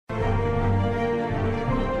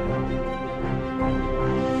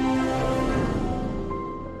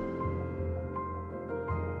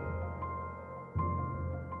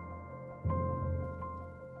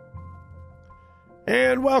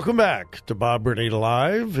And welcome back to Bob Burney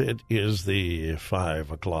Live. It is the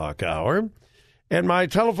 5 o'clock hour. And my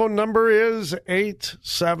telephone number is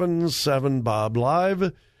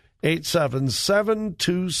 877-BOB-LIVE,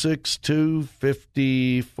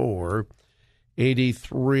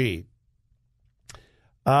 877-262-5483.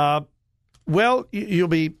 Well, you'll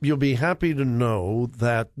be happy to know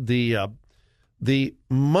that the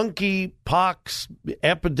monkeypox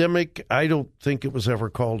epidemic, I don't think it was ever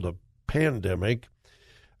called a pandemic,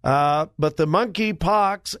 but the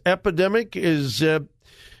monkeypox epidemic is,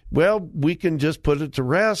 well, we can just put it to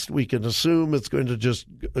rest. We can assume it's going to just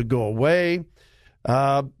go away.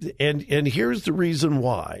 And here's the reason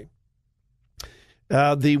why.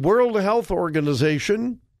 The World Health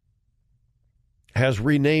Organization has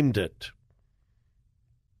renamed it.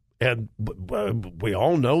 And we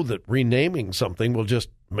all know that renaming something will just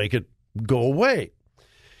make it go away.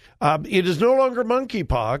 It is no longer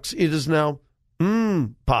monkeypox. It is now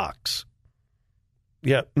pox.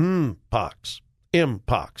 Yeah, pox.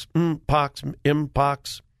 Mpox.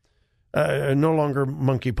 Mpox. No longer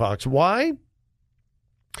monkeypox. Why?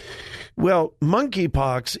 Well,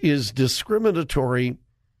 monkeypox is discriminatory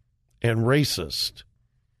and racist.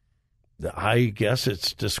 I guess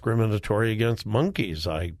it's discriminatory against monkeys.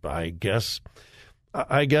 I guess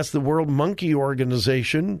the World Monkey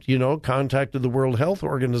Organization, contacted the World Health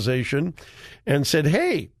Organization and said,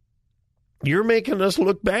 hey, you're making us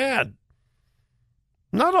look bad.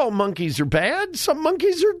 Not all monkeys are bad. Some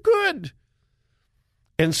monkeys are good.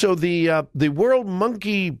 And so the World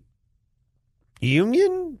Monkey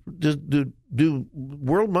Union, do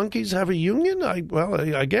world monkeys have a union? I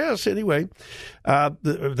guess anyway.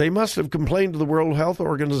 They must have complained to the World Health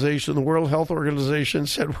Organization. The World Health Organization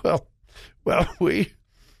said, well, we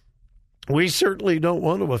certainly don't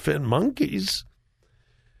want to offend monkeys.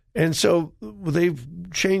 And so they've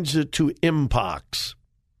changed it to Mpox.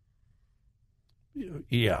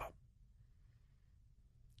 Yeah.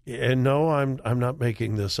 And no, I'm not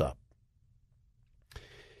making this up.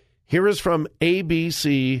 Here is from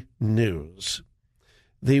ABC News.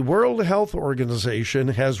 The World Health Organization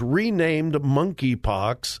has renamed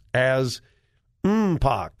monkeypox as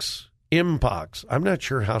Mpox. Mpox. I'm not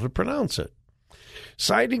sure how to pronounce it.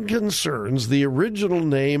 Citing concerns the original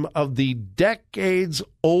name of the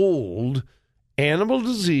decades-old animal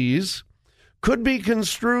disease could be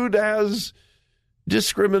construed as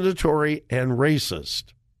discriminatory and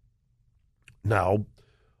racist. Now,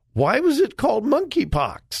 why was it called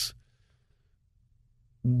monkeypox?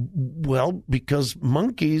 Well, because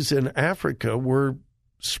monkeys in Africa were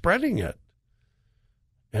spreading it.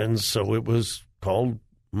 And so it was called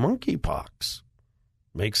monkeypox.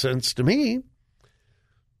 Makes sense to me.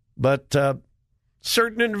 But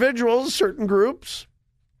certain individuals, certain groups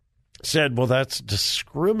said, well, that's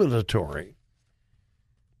discriminatory.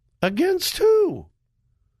 Against who?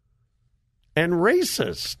 And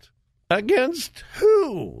racist. Against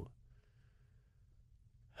who?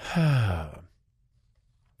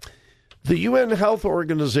 The UN Health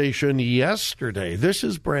Organization yesterday, this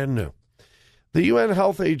is brand new. The UN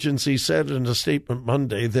Health Agency said in a statement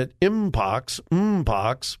Monday that Mpox,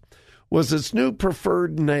 was its new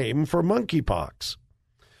preferred name for monkeypox,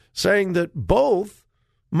 saying that both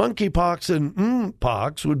monkeypox and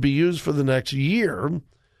Mpox would be used for the next year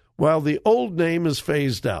while the old name is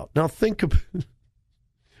phased out. Now think about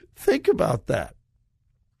that.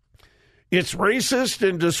 It's racist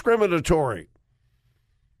and discriminatory,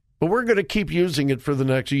 but we're going to keep using it for the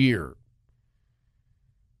next year.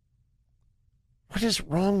 What is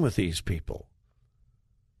wrong with these people?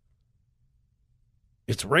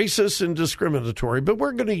 It's racist and discriminatory, but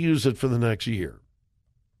we're going to use it for the next year.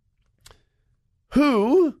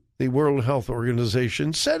 WHO, the World Health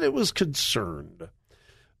Organization, said it was concerned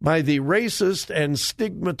by the racist and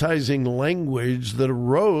stigmatizing language that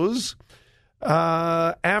arose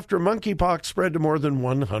after monkeypox spread to more than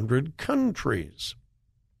 100 countries.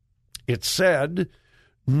 It said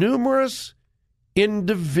numerous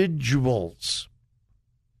individuals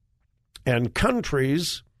and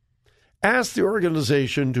countries asked the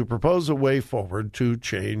organization to propose a way forward to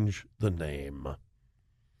change the name.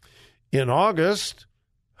 In August,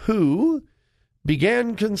 WHO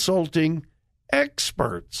began consulting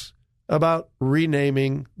experts about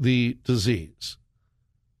renaming the disease.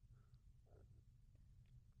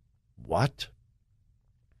 What?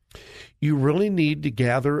 You really need to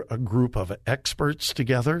gather a group of experts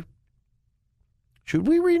together? Should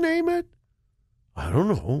we rename it? I don't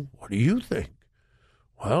know. What do you think?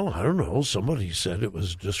 Well, I don't know. Somebody said it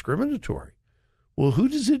was discriminatory. Well, who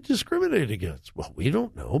does it discriminate against? Well, we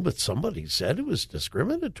don't know, but somebody said it was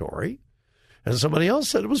discriminatory, and somebody else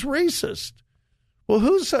said it was racist. Well,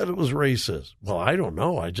 who said it was racist? Well, I don't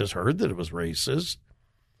know. I just heard that it was racist.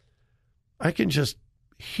 I can just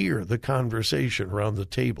hear the conversation around the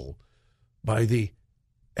table by the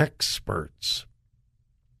experts.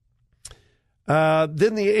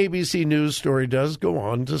 Then the ABC News story does go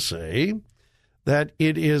on to say that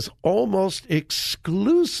it is almost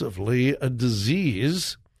exclusively a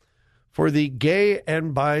disease for the gay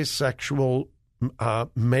and bisexual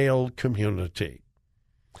male community.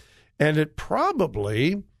 And it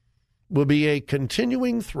probably will be a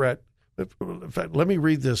continuing threat. In fact, let me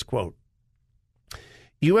read this quote.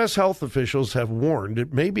 U.S. health officials have warned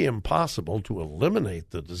it may be impossible to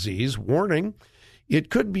eliminate the disease, warning it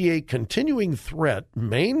could be a continuing threat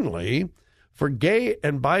mainly for gay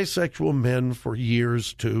and bisexual men for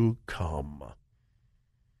years to come.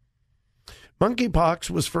 Monkeypox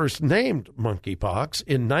was first named monkeypox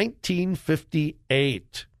in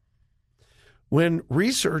 1958 when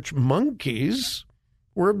research monkeys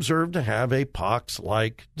were observed to have a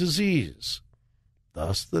pox-like disease,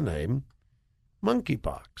 thus the name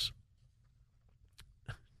monkeypox.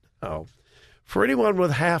 Now, for anyone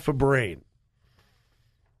with half a brain,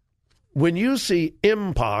 when you see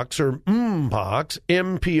Mpox or Mpox,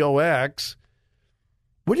 M-P-O-X,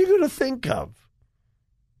 what are you going to think of?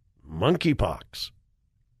 Monkeypox.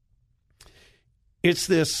 It's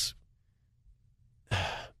this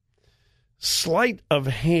sleight of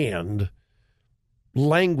hand,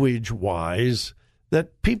 language-wise,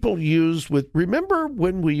 that people use with, remember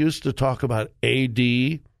when we used to talk about AD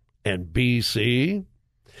and BC?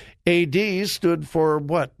 AD stood for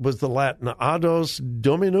what was the Latin Ados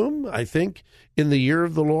Dominum, I think, in the year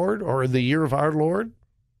of the Lord or in the year of our Lord?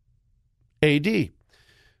 AD,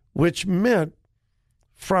 which meant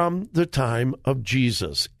from the time of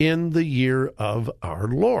Jesus, in the year of our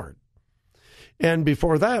Lord. And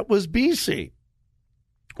before that was BC,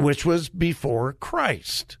 which was before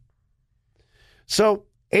Christ. So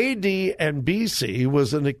AD and BC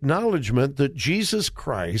was an acknowledgement that Jesus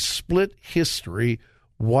Christ split history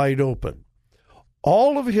wide open.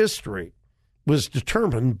 All of history was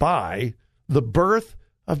determined by the birth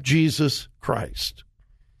of Jesus Christ.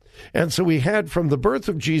 And so we had from the birth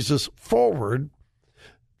of Jesus forward,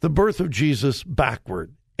 the birth of Jesus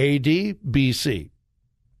backward, AD, BC.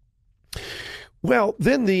 Well,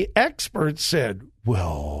 then the experts said,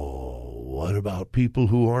 well, what about people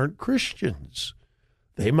who aren't Christians?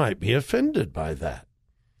 They might be offended by that.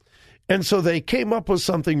 And so they came up with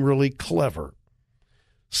something really clever.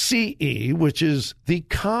 CE, which is the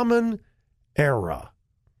common era,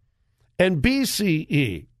 and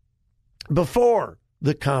BCE, before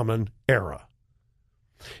the common era.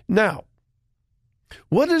 Now,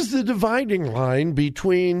 what is the dividing line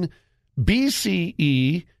between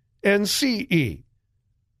BCE and CE?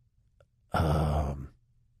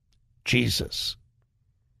 Jesus.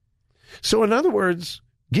 So in other words,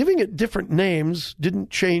 giving it different names didn't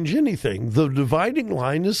change anything. The dividing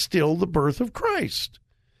line is still the birth of Christ.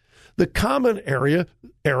 The common era,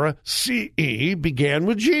 CE, began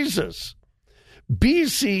with Jesus.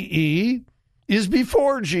 BCE is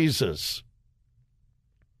before Jesus.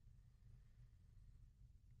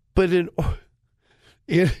 But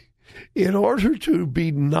in order to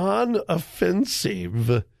be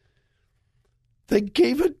non-offensive, they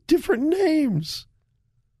gave it different names.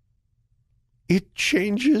 It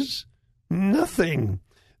changes nothing.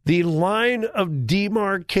 The line of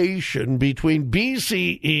demarcation between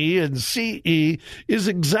BCE and CE is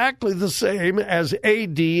exactly the same as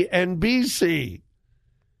AD and BC.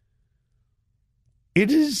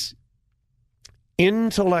 It is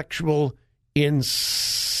intellectual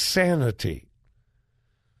insanity.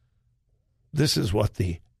 This is what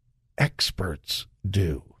the experts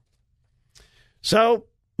do. So,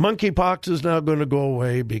 monkeypox is now going to go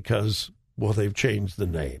away because, well, they've changed the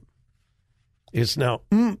name. It's now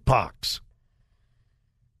Mpox.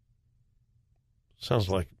 Sounds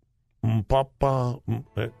like Mpapa.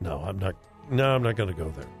 No, I'm not going to go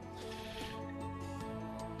there.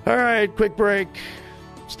 All right, quick break.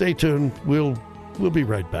 Stay tuned. We'll be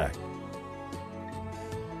right back.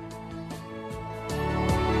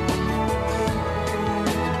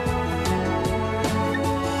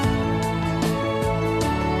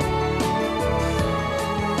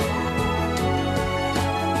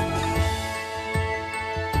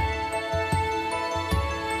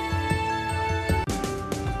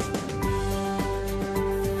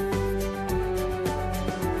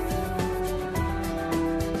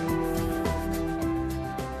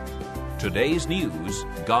 Today's news,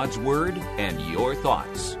 God's Word, and your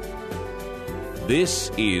thoughts. This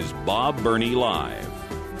is Bob Burney Live.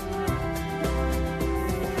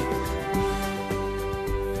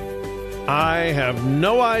 I have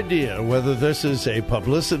no idea whether this is a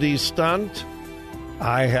publicity stunt.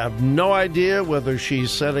 I have no idea whether she's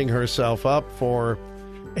setting herself up for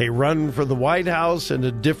a run for the White House in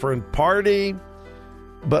a different party.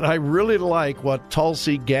 But I really like what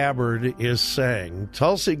Tulsi Gabbard is saying.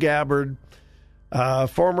 Tulsi Gabbard,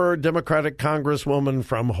 former Democratic Congresswoman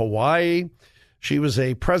from Hawaii. She was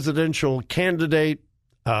a presidential candidate,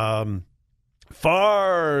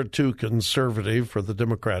 far too conservative for the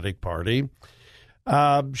Democratic Party.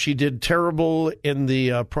 She did terrible in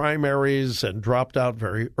the primaries and dropped out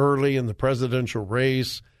very early in the presidential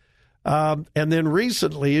race. And then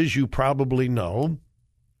recently, as you probably know,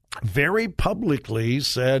 very publicly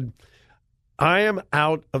said, I am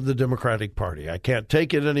out of the Democratic Party. I can't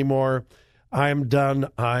take it anymore. I am done.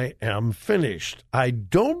 I am finished. I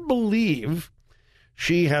don't believe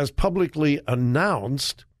she has publicly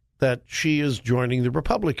announced that she is joining the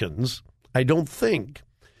Republicans. I don't think.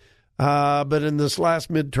 But in this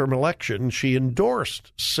last midterm election, she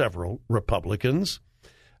endorsed several Republicans,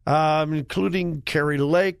 including Kerry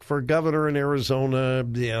Lake for governor in Arizona.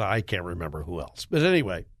 Yeah, I can't remember who else. But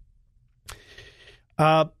anyway,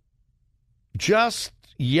 just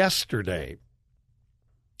yesterday,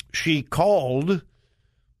 she called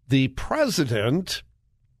the president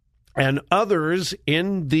and others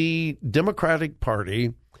in the Democratic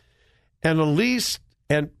Party an elitist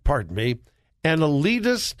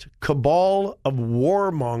cabal of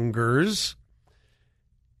warmongers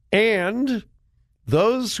and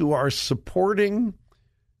those who are supporting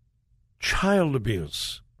child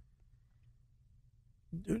abuse.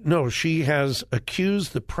 No, she has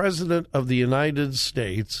accused the President of the United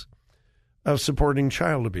States of supporting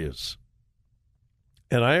child abuse.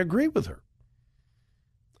 And I agree with her.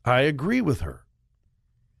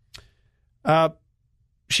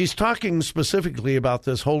 She's talking specifically about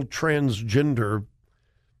this whole transgender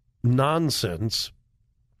nonsense.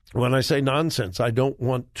 When I say nonsense, I don't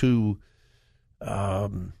want to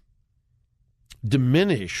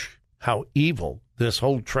diminish how evil this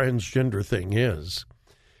whole transgender thing is.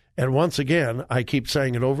 And once again, I keep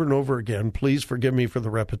saying it over and over again, please forgive me for the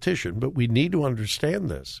repetition, but we need to understand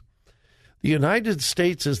this. The United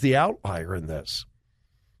States is the outlier in this.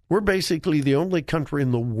 We're basically the only country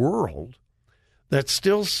in the world that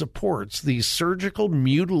still supports the surgical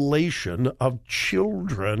mutilation of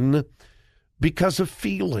children because of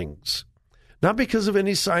feelings, not because of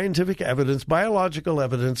any scientific evidence, biological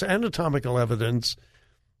evidence, anatomical evidence.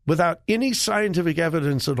 Without any scientific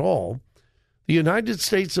evidence at all, the United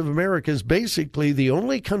States of America is basically the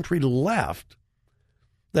only country left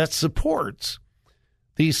that supports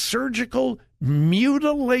the surgical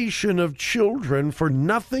mutilation of children for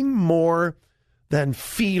nothing more than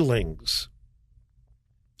feelings.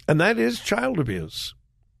 And that is child abuse.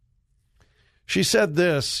 She said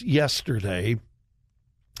this yesterday.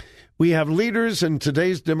 We have leaders in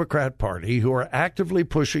today's Democrat Party who are actively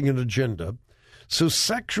pushing an agenda to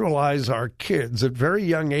sexualize our kids at very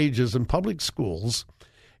young ages in public schools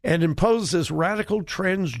and impose this radical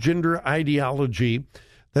transgender ideology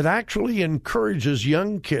that actually encourages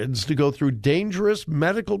young kids to go through dangerous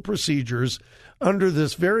medical procedures under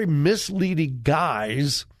this very misleading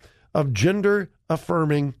guise of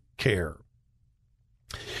gender-affirming care.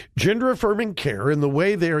 Gender-affirming care, in the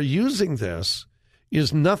way they are using this,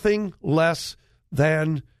 is nothing less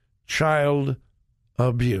than child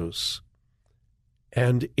abuse.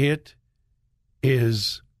 And it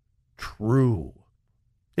is true.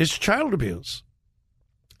 It's child abuse.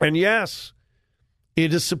 And yes,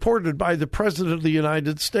 it is supported by the President of the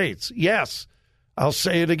United States. Yes, I'll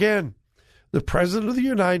say it again. The President of the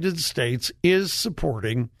United States is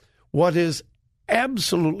supporting what is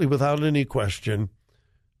absolutely, without any question,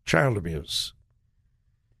 child abuse.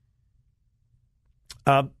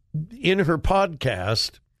 In her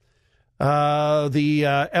podcast, the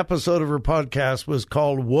episode of her podcast was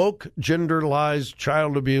called Woke Gender Lies,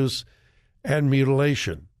 Child Abuse, and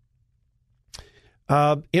Mutilation.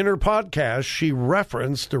 In her podcast, she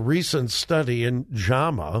referenced a recent study in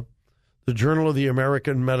JAMA, the Journal of the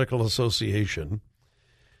American Medical Association,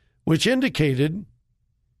 which indicated,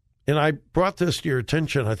 and I brought this to your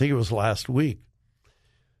attention, I think it was last week,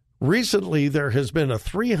 recently there has been a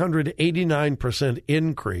 389%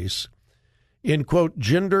 increase in, quote,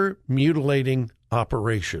 gender mutilating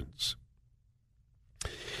operations.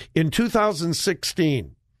 In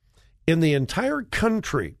 2016, in the entire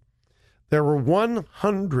country, there were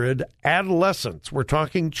 100 adolescents, we're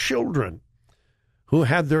talking children, who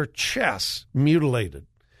had their chests mutilated,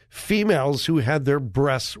 females who had their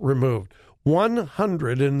breasts removed.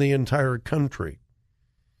 100 in the entire country.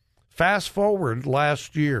 Fast forward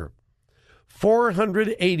last year,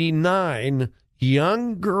 489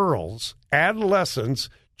 young girls, adolescents,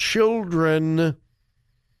 children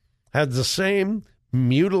had the same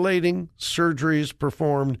mutilating surgeries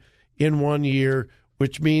performed in 1 year,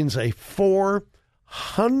 which means a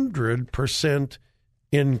 400%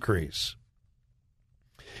 increase.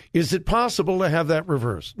 Is it possible to have that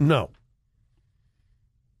reversed? No.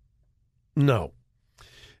 No.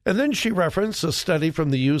 And then she referenced a study from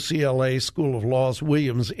the UCLA School of Law's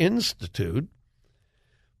Williams Institute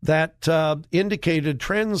that indicated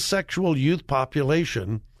transsexual youth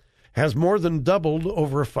population has more than doubled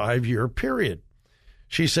over a 5-year period.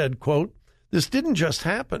 She said, quote, "This didn't just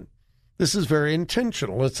happen. This is very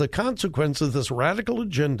intentional. It's a consequence of this radical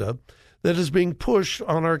agenda that is being pushed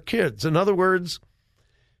on our kids. In other words,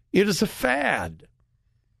 it is a fad.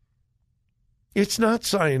 It's not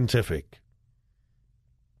scientific."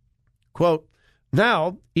 Quote,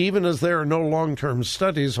 "Now, even as there are no long-term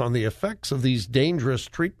studies on the effects of these dangerous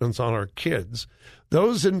treatments on our kids,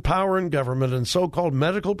 those in power in government and so-called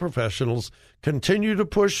medical professionals continue to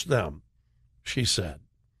push them," she said.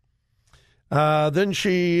 Then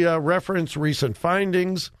she referenced recent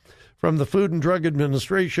findings from the Food and Drug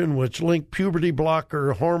Administration, which link puberty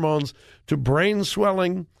blocker hormones to brain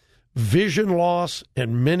swelling, vision loss,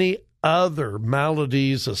 and many other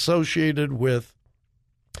maladies associated with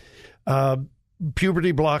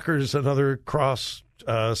puberty blockers and other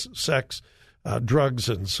cross-sex drugs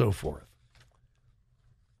and so forth.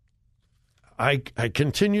 I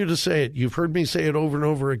continue to say it. You've heard me say it over and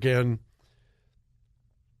over again.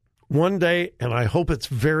 One day, and I hope it's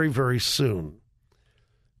very, very soon,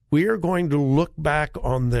 we are going to look back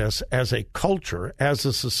on this as a culture, as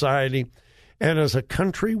a society, and as a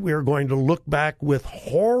country. We are going to look back with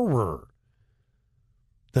horror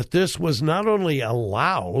that this was not only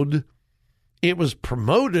allowed, it was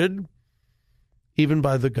promoted even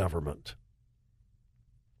by the government.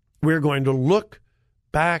 We're going to look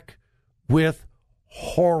back with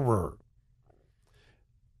horror.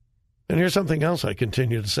 And here's something else I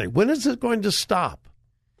continue to say. When is it going to stop?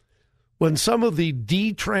 When some of the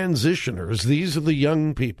detransitioners, these are the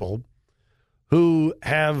young people who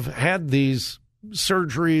have had these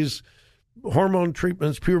surgeries, hormone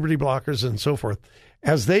treatments, puberty blockers, and so forth,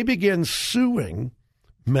 as they begin suing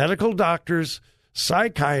medical doctors,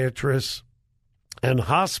 psychiatrists, and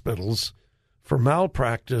hospitals for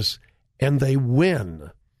malpractice, and they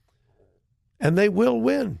win. And they will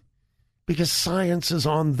win because science is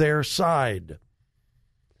on their side.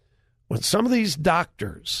 When some of these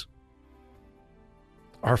doctors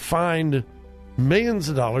are fined millions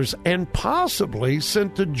of dollars and possibly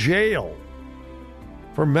sent to jail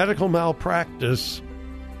for medical malpractice,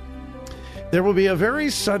 there will be a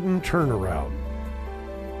very sudden turnaround.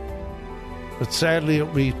 But sadly,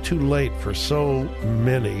 it'll be too late for so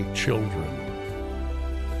many children.